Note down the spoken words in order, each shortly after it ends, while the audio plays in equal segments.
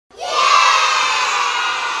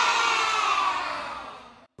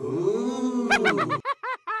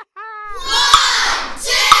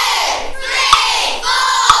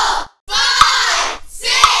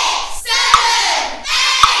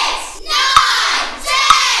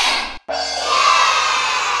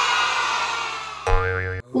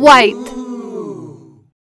White.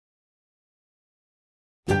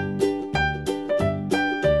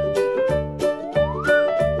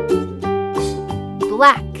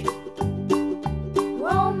 Black.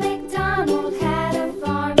 Old MacDonald had a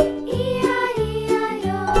farm,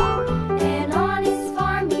 E-I-E-I-O. And on his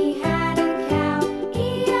farm he had a cow,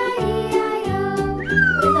 E-I-E-I-O.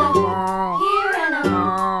 With a here and a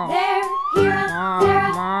there, here a there,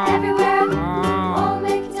 a everywhere. Old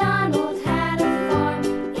MacDonald had a farm,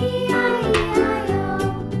 E-I-E-I-O.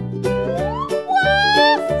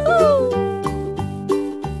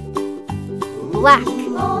 Black.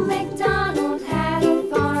 Old MacDonald had a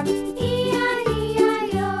farm,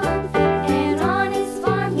 E-I-E-I-O. And on his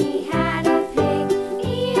farm he had a pig,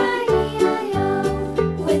 E-I-E-I-O.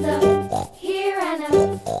 With a here and a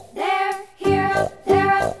there, here a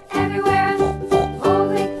there, a everywhere. Old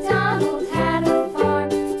MacDonald had a farm,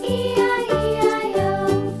 E-I-E-I-O.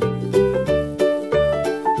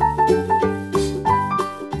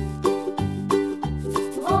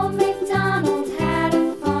 Old MacDonald had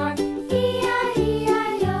a farm,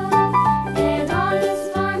 E-I-E-I-O. And on his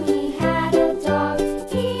farm he had a dog,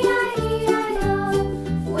 E-I-E-I-O.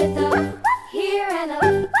 With a here and a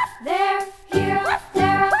there, here a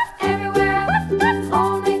there, a everywhere.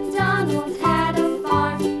 Old MacDonald had a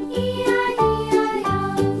farm, E-I-E-I-O.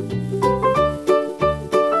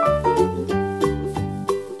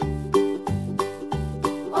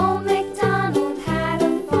 Old MacDonald had a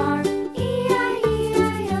farm,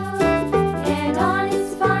 E-I-E-I-O. And on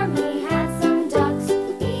his farm he had some ducks,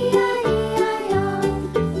 E-I-E-I-O.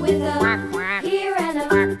 With a here and a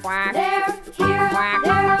there, here a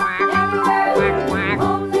there, a everywhere.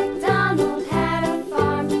 Old MacDonald had a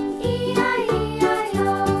farm, E-I-E-I-O.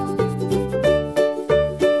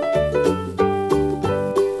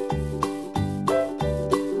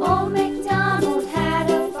 Old MacDonald had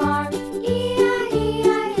a farm,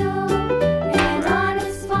 E-I-E-I-O. And on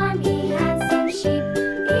his farm he had some sheep,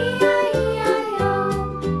 E-I-E-I-O.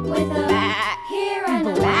 With a here and a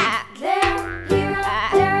there, here a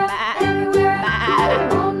there, a everywhere.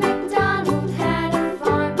 Old MacDonald had a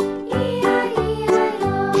farm,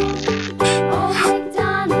 E-I-E-I-O. Old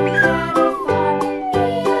MacDonald had a farm,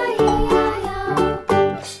 E-I-E-I-O.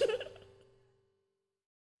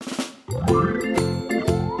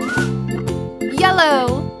 Yellow.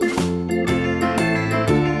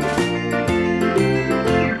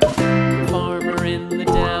 Farmer in the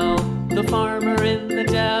dell, the farmer in the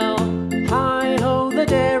dell. Hi-ho, the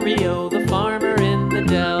dairy-o, the farmer in the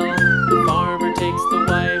dell. The farmer takes the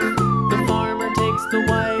wife, the farmer takes the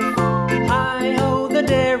wife. Hi-ho, the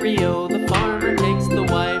dairy-o, the farmer takes the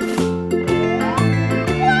wife.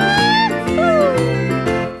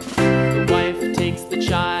 The wife takes the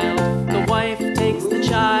child, the wife takes the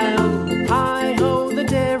child. Hi-ho, the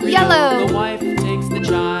dairy-o, Yellow. the wife takes the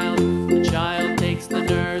child takes the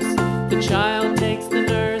nurse, the child takes the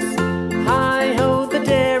nurse. Hi-ho, the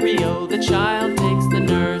dairy-o, the child takes the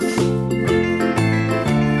nurse.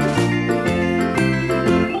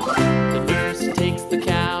 The nurse takes the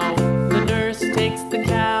cow, the nurse takes the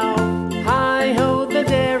cow. Hi-ho, the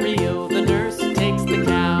dairy-o, the nurse takes the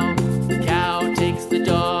cow. The cow takes the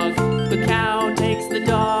dog, the cow takes the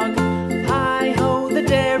dog. Hi-ho, the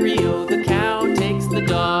dairy-o, the cow takes the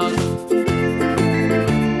dog.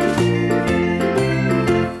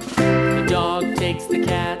 The dog takes the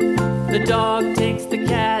cat, the dog takes the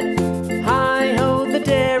cat. Hi-ho, the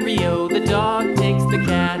dairy-o, the dog takes the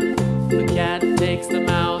cat. The cat takes the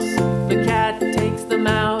mouse, the cat takes the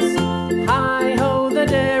mouse. Hi-ho, the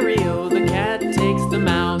dairy-o, the cat takes the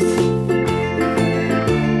mouse.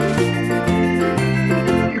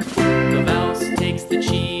 The mouse takes the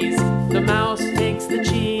cheese, the mouse takes the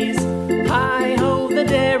cheese. Hi-ho, the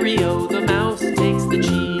dairy-o, the mouse takes the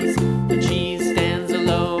cheese. The cheese stands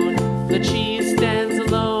alone, the cheese stands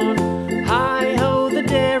alone. Hi-ho, the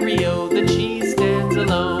dairy-o, the cheese stands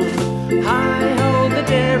alone. Hi-ho, the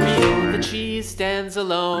dairy-o, the cheese stands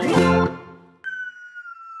alone.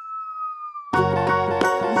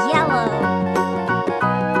 Yellow.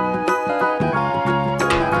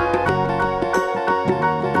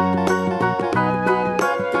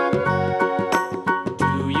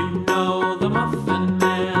 Do you know the Muffin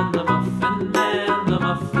Man, the Muffin Man, the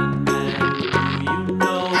Muffin Man? Do you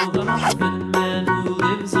know the Muffin Man who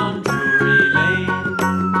lives on Drury Lane?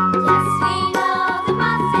 Yes, we know the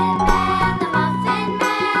Muffin Man, the Muffin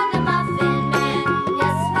Man, the Muffin Man.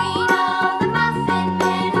 Yes, we know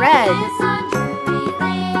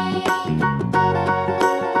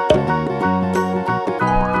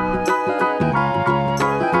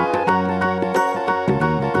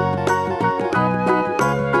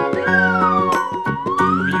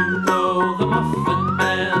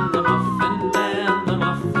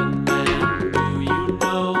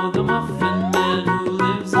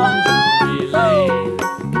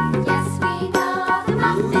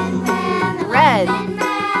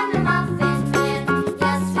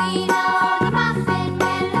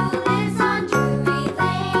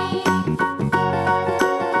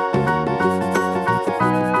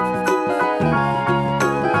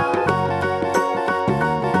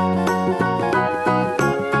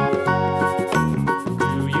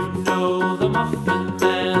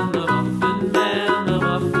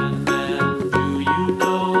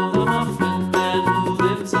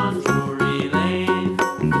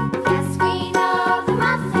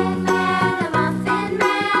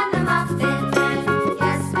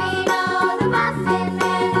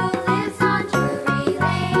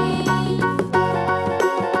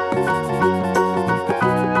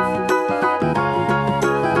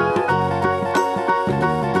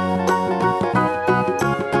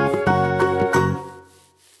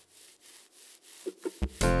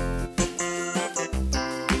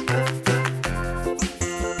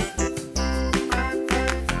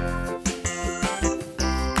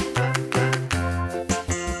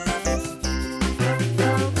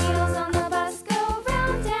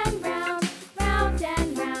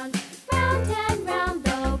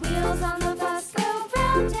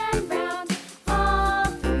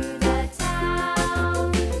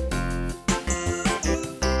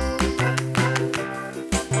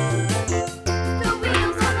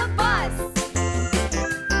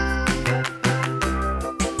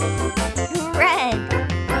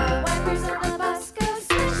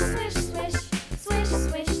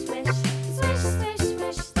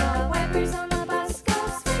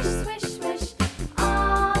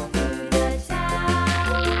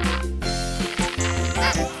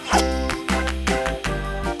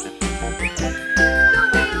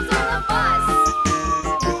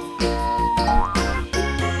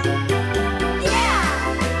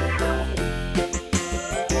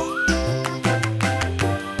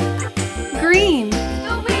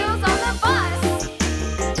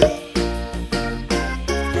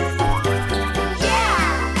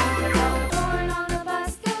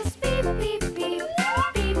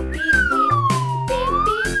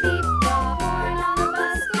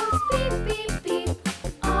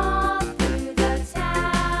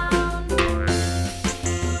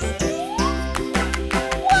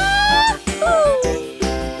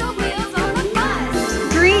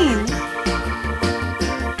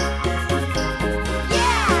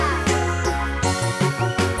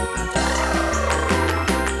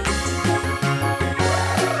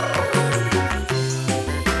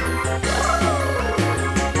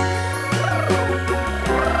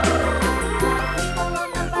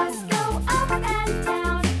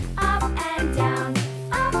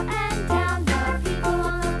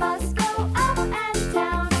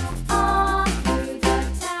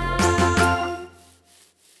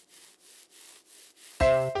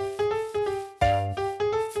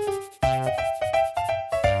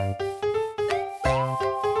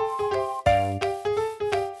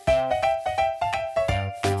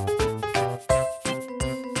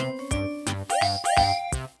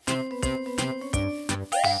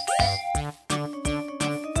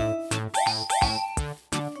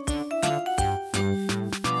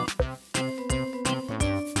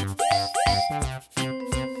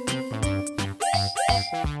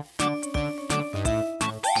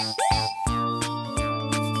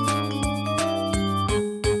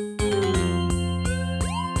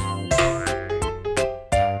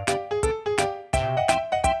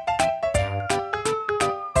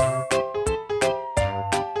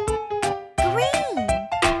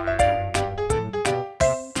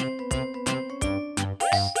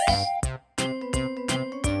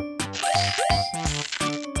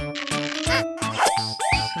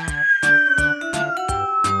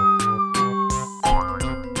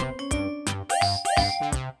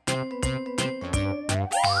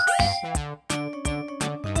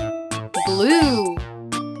Blue.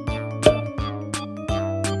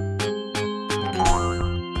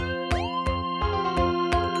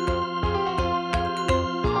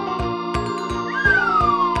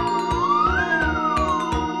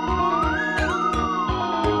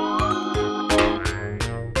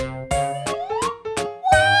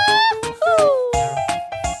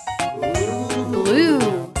 Blue.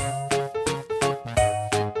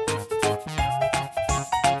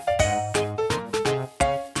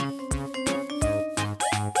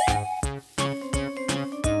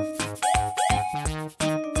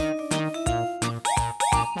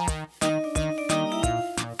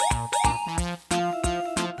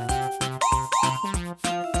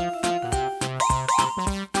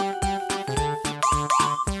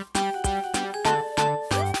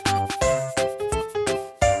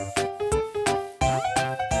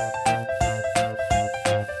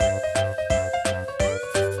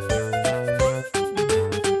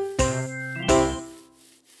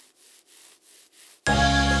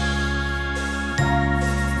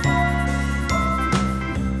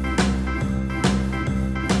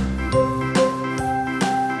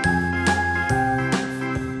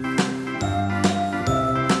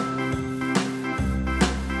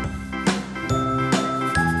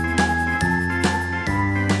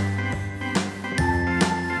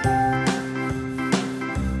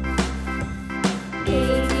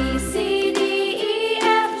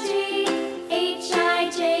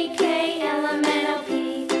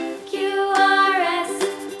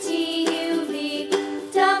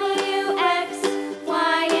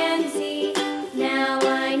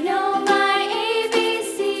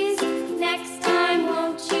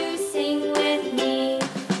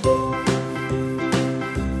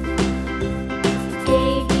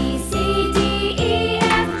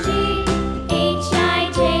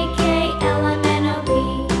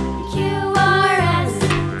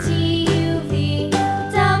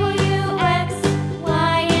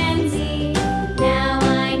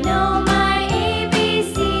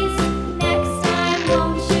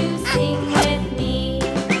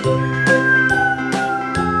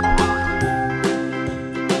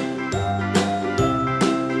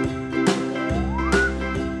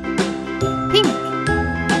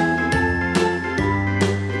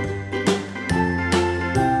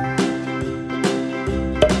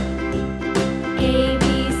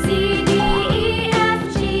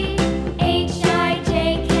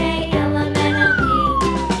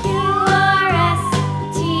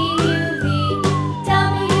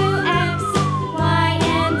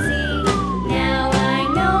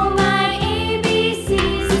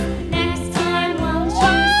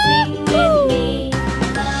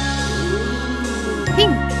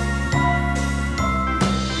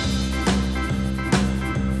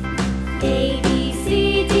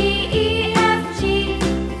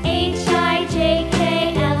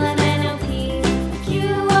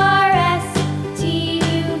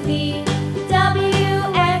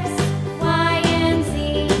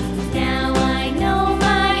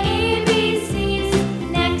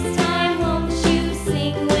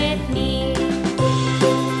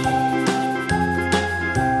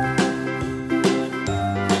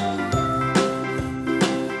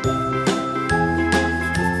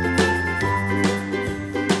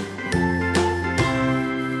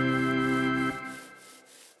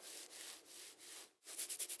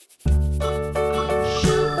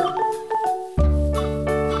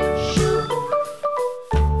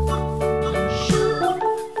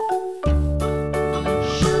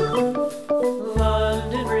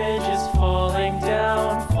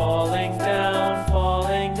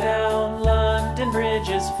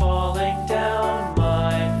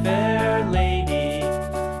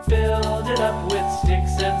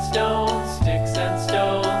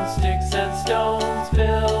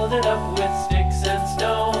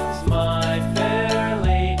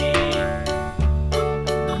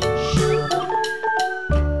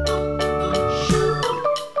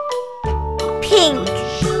 Pink.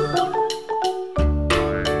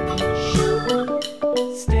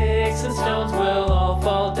 Sticks and stones will all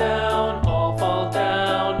fall down, all fall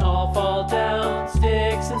down, all fall down.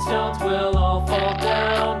 Sticks and stones will all fall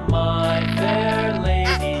down, my fair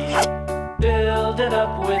lady. Build it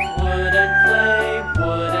up with wood and clay,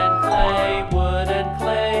 wood and clay, wood and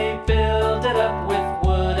clay. Build it up with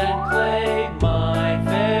wood and clay, my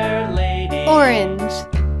fair lady. Orange.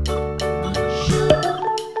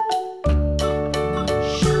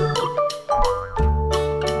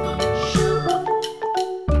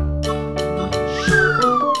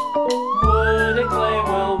 Wood and clay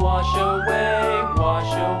will wash away,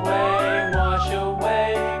 wash away, wash away.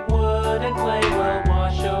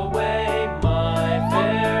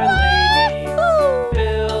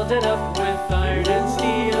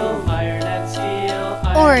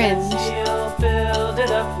 Orange. Steel, filled it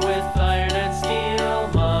up with iron and steel,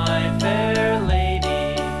 my fair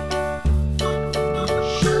lady.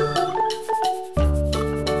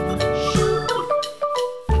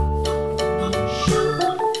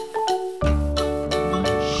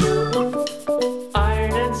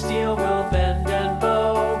 Iron and steel will bend and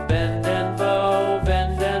bow, bend and bow,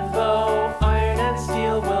 bend and bow. Iron and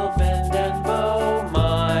steel will bend and bow,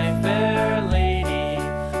 my fair lady.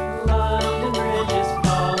 London Bridge is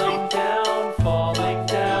falling down, falling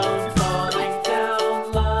down, falling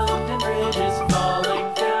down. London Bridge is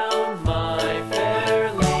falling down, my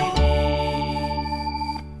fair lady.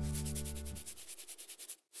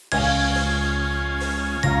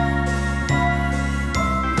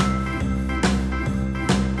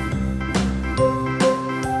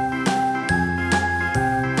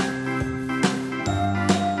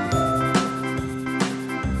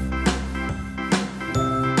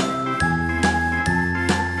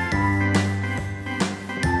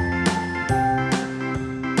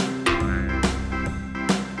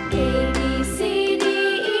 A, B, C, D,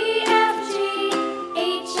 E, F, G,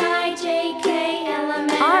 H, I, J, K, L, M,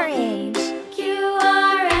 N, O, Orange. P, Q,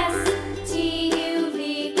 R, S, T, U,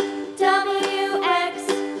 V, W, X,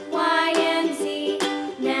 Y, and Z.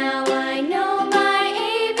 Now I know my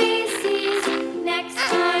ABCs. Next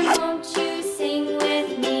time, won't you sing with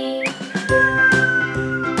me?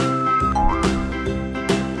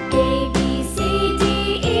 A, B, C, D,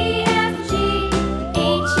 E, F, G,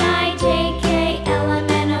 H, I, J, K, L, M,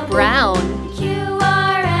 N, O, P, Brown. Q,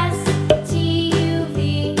 R, S, T, U,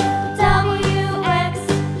 V, W, X,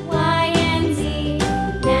 Y, and Z.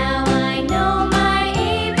 Now I know my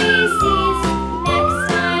ABCs. Next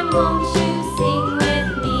time, won't you sing with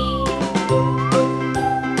me?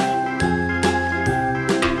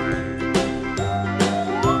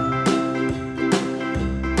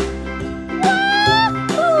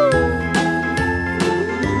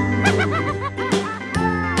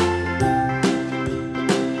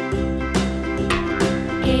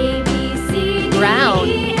 A, B, C, D, Brown. E,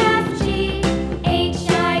 F, G, H,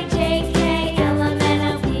 I, J, K, L, M, N,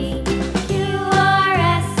 O, P, Q, R,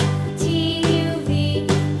 S, T, U, V,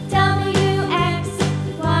 W, X,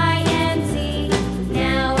 Y, and Z.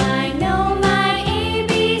 Now I know my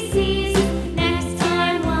ABCs. Next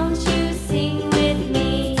time, won't you sing with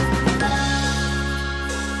me?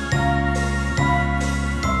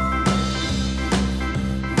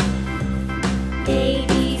 A, B,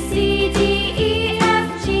 C, D, E,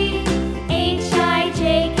 F, G, H, I,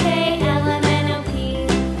 J, K, L, M, N, O, P,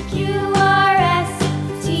 Q, R, S,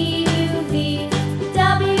 T, U, V,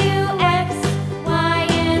 W, X, Y,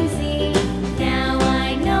 and Z. Now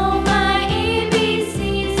I know my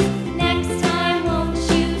ABCs. Next time, won't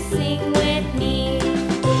you sing with me?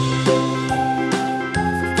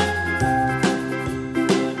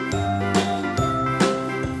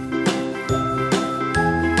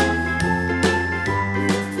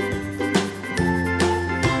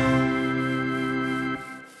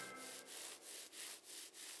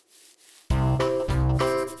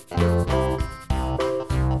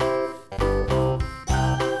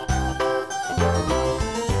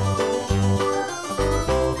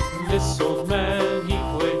 This old man, he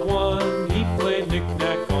played one. He played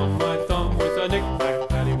knick-knack on my thumb with a knick-knack,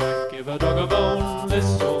 paddywhack, give a dog a bone.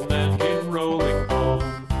 This old man came rolling home.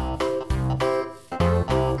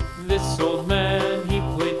 This old man, he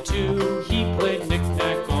played two. He played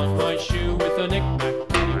knick-knack on my shoe with a knick-knack,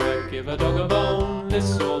 paddywhack, give a dog a bone.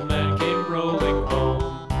 This old man came rolling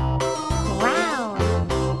home. Brown.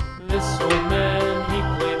 This old man, he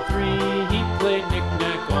played three. He played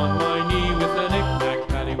knick-knack on my knee with a knick-knack,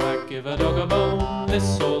 paddywhack, give a dog a bone.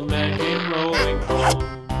 This old man came rolling home.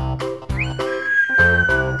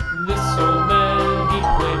 This old man, he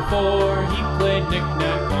played four. He played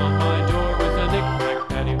knick-knack on my door with a knick-knack,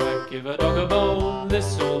 paddywhack, give a dog a bone.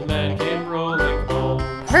 This old man came rolling home.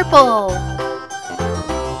 Purple.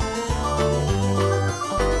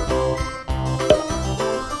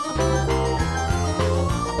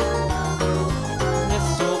 This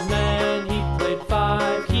old man, he played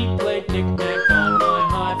five. He played knick-knack on my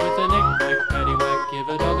hive with a knick-knack, paddywhack, give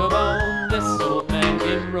a dog a bone. This old man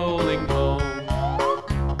came rolling home.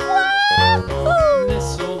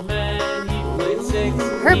 This old man, he played six.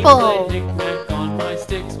 Purple. He played knick-knack on my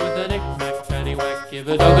sticks with a knick-knack, paddywhack, give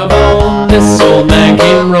a dog a bone. This old man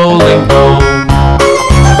came rolling home.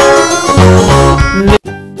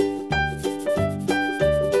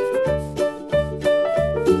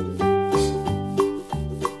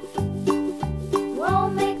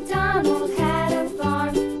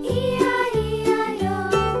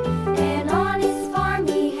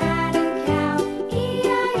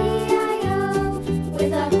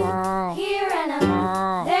 With a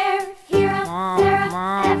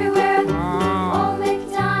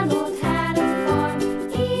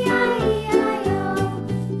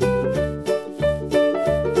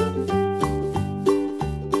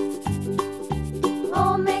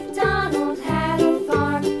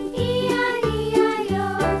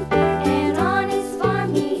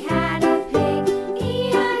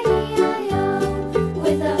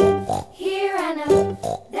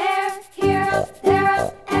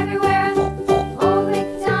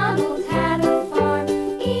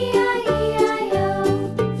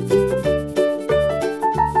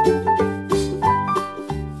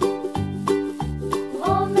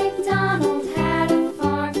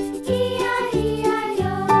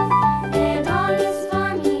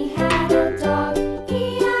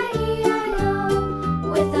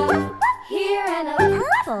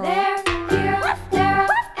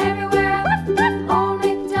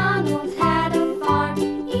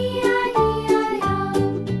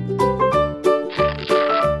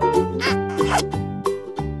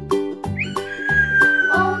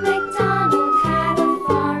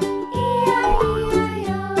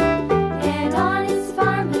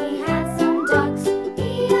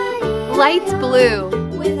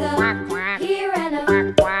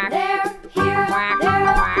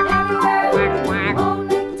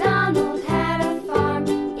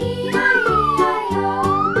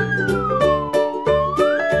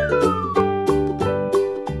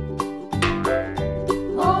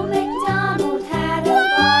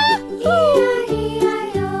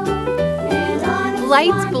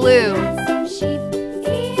light's blue. Had some sheep,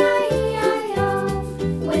 E-I-E-I-O,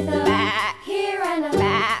 with a here and a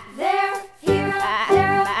there, here,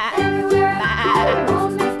 there, everywhere.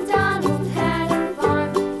 Old MacDonald had a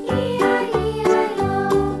farm, E-I-E-I-O.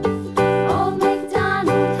 Old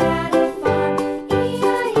MacDonald had a farm,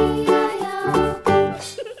 E-I-E-I-O.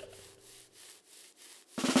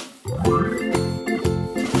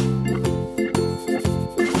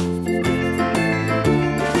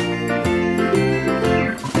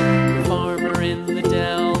 Farmer in the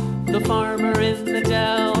dell, the farmer in the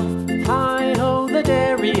dell. Hi-ho the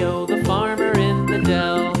dairy-o, the farmer in the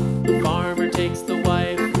dell. The farmer takes the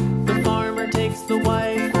wife, the farmer takes the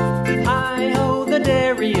wife. Hi-ho the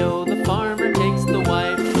dairy-o, the farmer takes the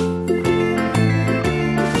wife.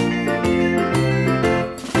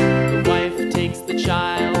 The wife takes the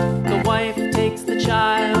child, the wife takes the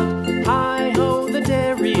child. Hi-ho the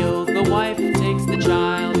dairy-o, the wife takes the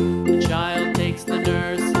child. The child takes the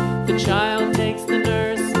nurse, the child takes the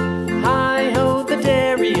nurse. Hi-ho the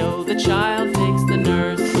dairy-o, the child takes the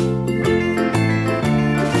nurse.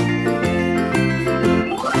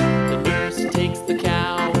 The nurse takes the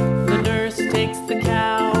cow, the nurse takes the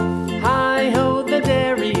cow. Hi-ho the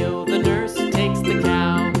dairy-o, the nurse takes the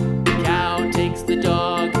cow. The cow takes the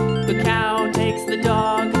dog, the cow takes the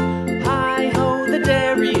dog. Hi-ho the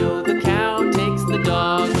dairy-o, the cow takes the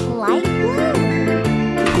dog. Light blue.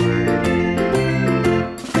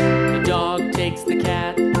 The dog takes the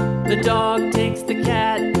cat, the dog takes the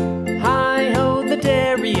cat. Hi-ho the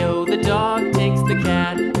dairy-o, the dog takes the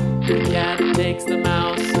cat. The cat takes the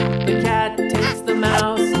mouse, the cat takes the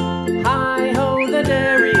mouse. Hi-ho the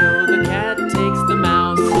dairy-o, the cat takes the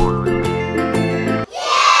mouse.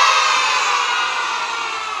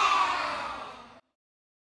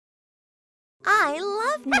 I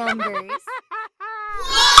love numbers.